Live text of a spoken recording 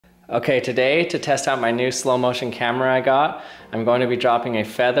Okay, today to test out my new slow motion camera I got, I'm going to be dropping a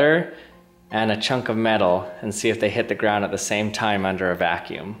feather and a chunk of metal and see if they hit the ground at the same time under a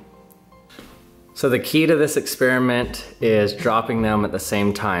vacuum. So the key to this experiment is dropping them at the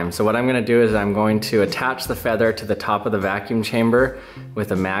same time. So what I'm gonna do is I'm going to attach the feather to the top of the vacuum chamber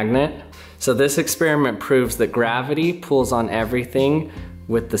with a magnet. So this experiment proves that gravity pulls on everything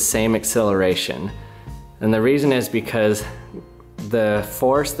with the same acceleration. And the reason is because the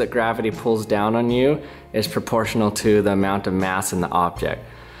force that gravity pulls down on you is proportional to the amount of mass in the object.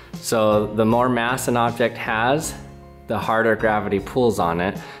 So the more mass an object has, the harder gravity pulls on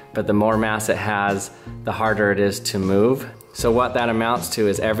it, but the more mass it has, the harder it is to move. So what that amounts to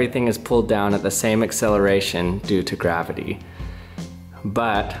is everything is pulled down at the same acceleration due to gravity.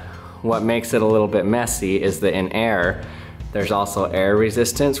 But what makes it a little bit messy is that in air, there's also air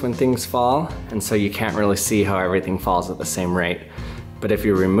resistance when things fall, and so you can't really see how everything falls at the same rate. But if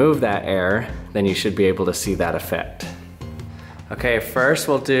you remove that air, then you should be able to see that effect. Okay, first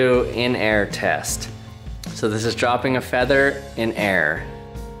we'll do in-air test. So this is dropping a feather in air.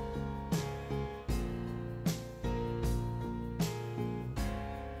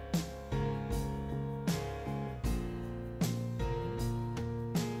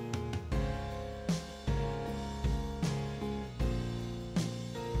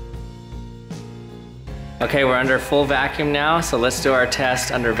 Okay, we're under full vacuum now, so let's do our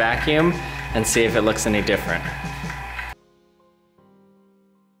test under vacuum and see if it looks any different.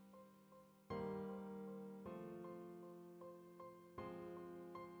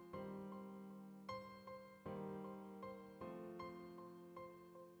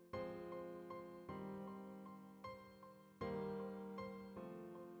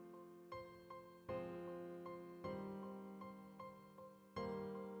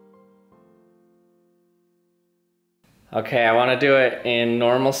 Okay, I want to do it in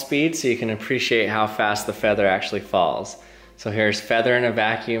normal speed so you can appreciate how fast the feather actually falls. So here's feather in a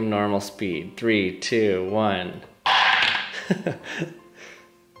vacuum, normal speed. 3, 2, 1.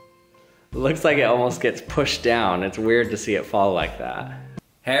 Looks like it almost gets pushed down. It's weird to see it fall like that.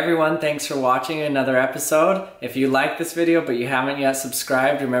 Hey everyone, thanks for watching another episode. If you like this video but you haven't yet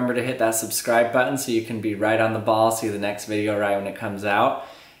subscribed, remember to hit that subscribe button so you can be right on the ball, see the next video right when it comes out.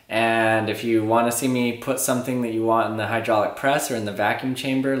 And if you want to see me put something that you want in the hydraulic press or in the vacuum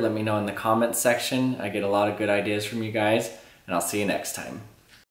chamber, let me know in the comments section. I get a lot of good ideas from you guys, and I'll see you next time.